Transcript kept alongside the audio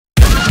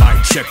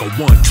check a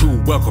 1,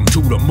 2, welcome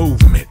to the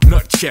movement.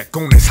 Nut check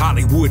on this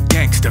Hollywood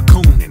gangster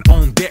coonin'.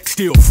 On deck,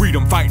 still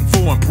freedom, fighting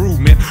for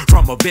improvement.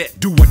 From a vet,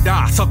 do or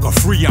die, sucker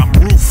free, I'm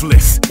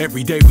ruthless.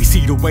 Every day we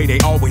see the way they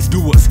always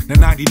do us. The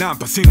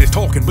 99% is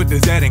talking, but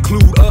does that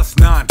include us?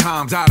 9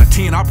 times out of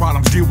 10, our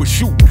problems deal with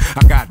shooting.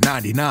 I got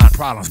 99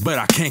 problems, but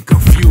I can't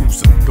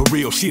confuse them. The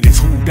real shit is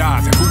who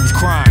dies and who's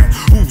crying,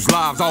 whose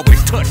lives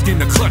always touched in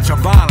the clutch of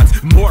violence.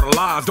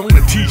 Immortalized on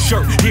a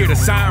t-shirt, hear the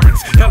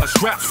sirens. Hella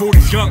straps for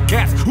these young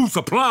cats who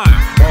supply them.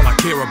 All I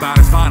care about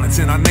is violence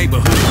in our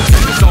neighborhoods.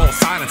 It's all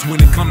silence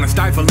when it come to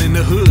stifling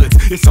the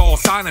hoods. It's all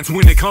silence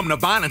when it come to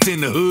violence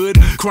in the hood.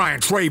 Crying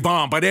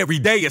Trayvon, but every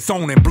day it's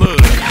on in blood.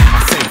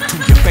 I say to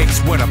your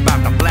face, what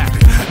about the blapping?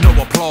 No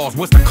applause,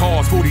 what's the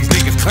cause for these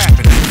niggas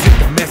clapping? Get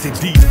the message,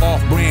 these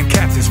off-brand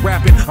cats is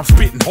rapping. I'm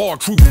spitting hard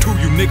truth to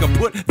you, nigga,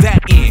 put that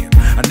in.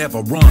 I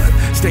never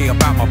run, stay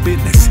about my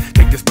business.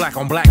 Take this black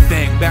on black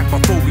thing back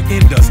before we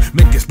end us.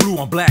 Make this blue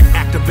on black,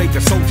 activate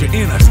the soldier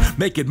in us.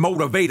 Make it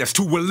motivate us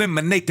to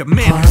eliminate the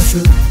menace.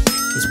 Hard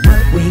truth is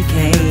what we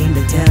came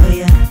to tell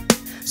ya.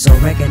 So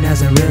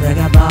recognize the real, I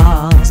got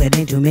balls. There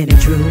ain't too many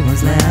true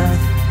ones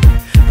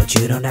left, but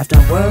you don't have to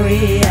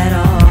worry at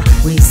all.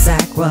 We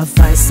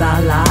sacrifice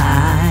our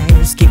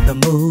lives, keep the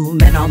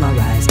movement on the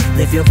rise.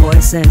 Lift your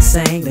voice and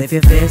sing, lift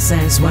your fists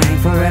and swing.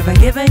 Forever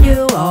giving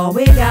you all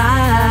we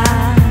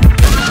got.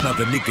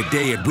 Another nigga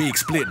dead, wig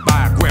split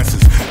by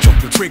aggressors. Choke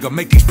the trigger,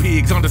 make these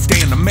pigs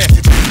understand the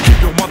message.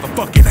 Keep your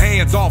motherfucking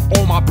hands off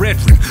all my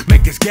brethren.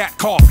 Make this gat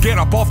cough, get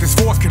up off this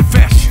forced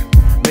confession.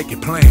 Make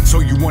it plain so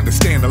you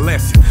understand the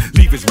lesson.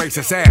 Leave his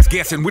racist ass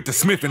guessing with the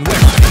Smith &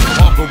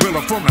 Wesson. All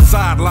gorilla from the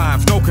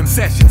sidelines, no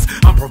concessions.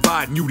 I'm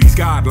providing you these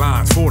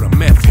guidelines for the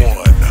method.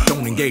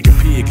 Don't engage a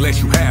pig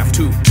unless you have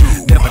to.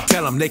 Never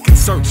tell them they can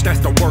search, that's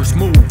the worst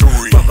move.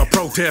 Fuck a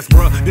protest,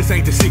 bruh, this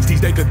ain't the 60s.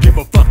 They could give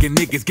a fucking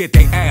niggas get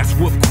they ass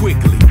whooped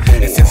quickly.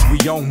 And since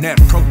we own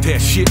that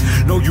protest shit,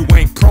 no, you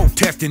ain't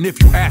protesting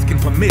if you asking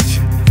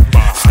permission.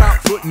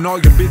 Stop putting all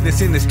your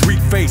business in the street.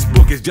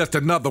 Facebook is just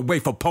another way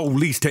for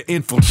police to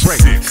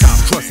infiltrate. Stop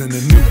trusting the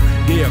new,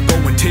 dare go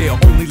and tell.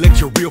 Only let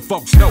your real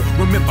folks know,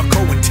 remember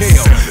go and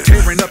tell.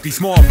 Tearing up these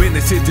small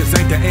businesses just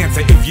ain't the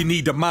answer. If you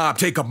need a mob,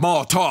 take a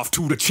Molotov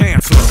to the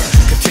chancellor.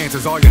 Cause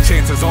chances are your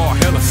chances are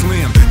hella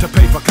slim to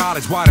pay for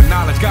college, why the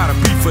knowledge gotta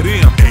be for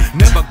them.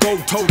 Never go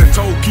toe to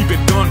toe, keep it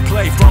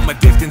gunplay from a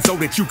distance so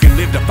that you can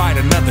live to fight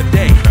another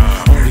day.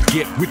 Only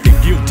get with the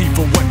guilty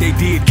for what they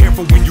did.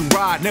 Careful when you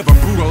ride, never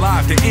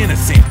brutalize the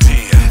innocent.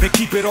 And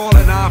keep it all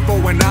an eye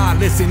for an eye.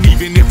 Listen,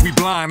 even if we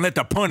blind, let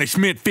the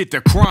punishment fit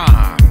the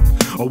crime.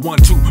 A 1,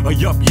 2, a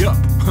yup, yup.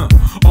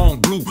 On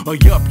blue, a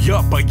yup,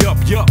 yup, a yup,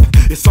 yup.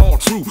 It's all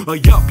true, a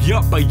yup,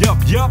 yup, a yup,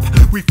 yup.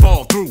 We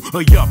fall through,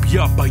 a yup,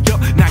 yup, a yup.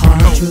 Now you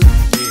know. Hard truth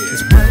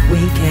is what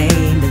we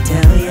came to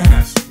tell ya.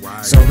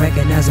 So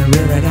recognize the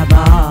real, I got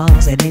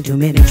balls. There ain't too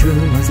many true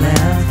ones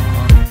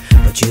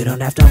left, but you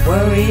don't have to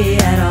worry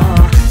at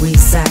all. We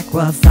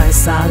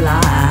sacrifice our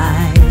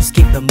lives,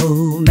 keep the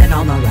movement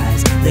on the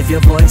rise. Lift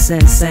your voice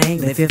and sing,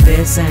 lift your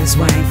fists and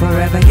swing.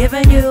 Forever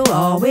giving you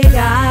all we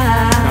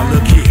got. Now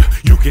look here,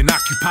 you can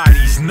occupy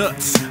these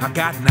nuts. I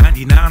got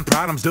 99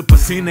 problems, the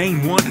percent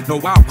ain't one.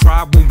 No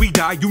outcry when we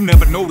die, you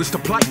never notice the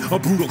plight. A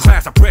brutal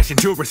class oppression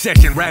till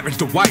recession ravaged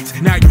the whites.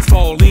 Now you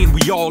fall in,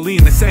 we all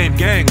in the same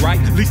gang, right?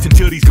 At least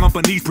until these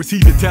companies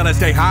proceed to tell us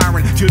they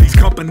hiring. Till these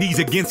companies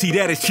again see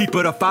that it's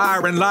cheaper to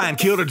fire and lie and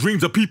kill the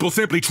dreams of people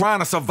simply trying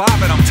to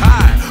survive it. I'm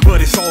tired,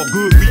 but it's all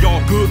good, we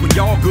all good. When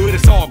y'all good,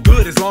 it's all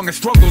good, as long as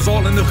struggle's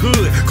all in the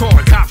hood. Call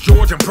the cops,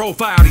 George, and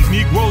profile these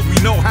Negroes. We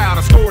know how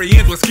the story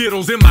ends with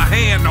Skittles in my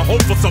hand, the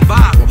hope for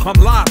survival.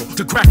 I'm liable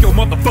to crack your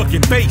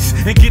motherfucking face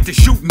and get to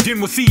shooting, then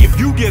we'll see if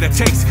you get a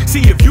taste.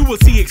 See if you will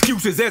see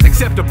excuses as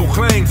acceptable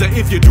claims, or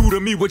if you do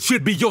to me what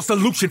should be your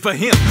solution for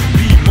him.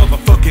 Be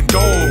motherfucking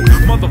dog,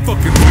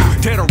 motherfucking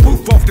roof. Tear the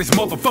roof off this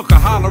motherfucker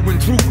hollering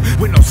truth.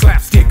 With no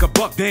slapstick or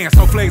buck dance,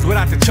 no flags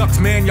without the chucks,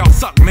 man. Y'all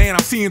suck, man.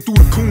 I'm seeing through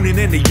the cooning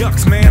and the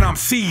yucks, man. I'm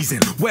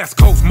seasoned. West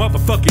Coast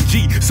motherfucking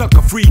G,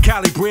 sucker free,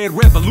 Cali bred,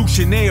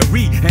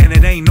 revolutionary. And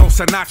it ain't no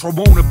Sinatra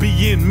wanna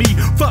be in me.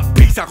 Fuck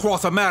peace, I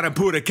cross them out and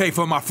put a K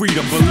for my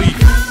freedom belief.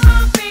 Come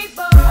on,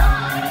 people,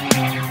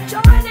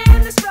 join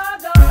in the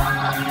struggle,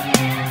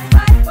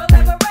 fight for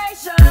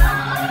liberation,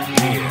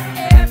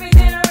 every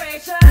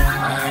generation.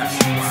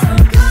 So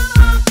come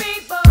on,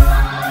 people,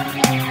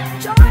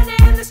 join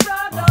in the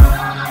struggle,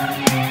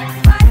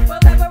 fight for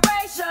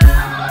liberation,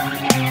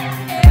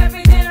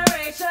 every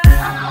generation.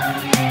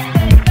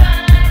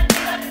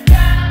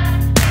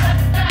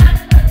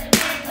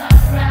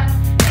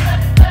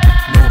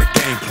 Know the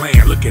game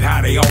plan, look at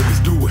how they always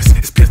do us.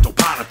 It's pistol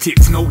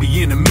politics, know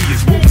the enemy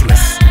is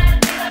ruthless.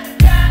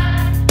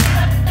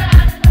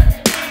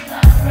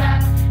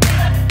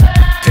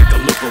 Take a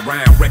look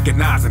around,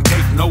 recognize and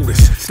take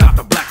notice. Stop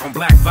the black on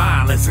black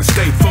violence and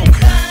stay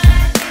focused.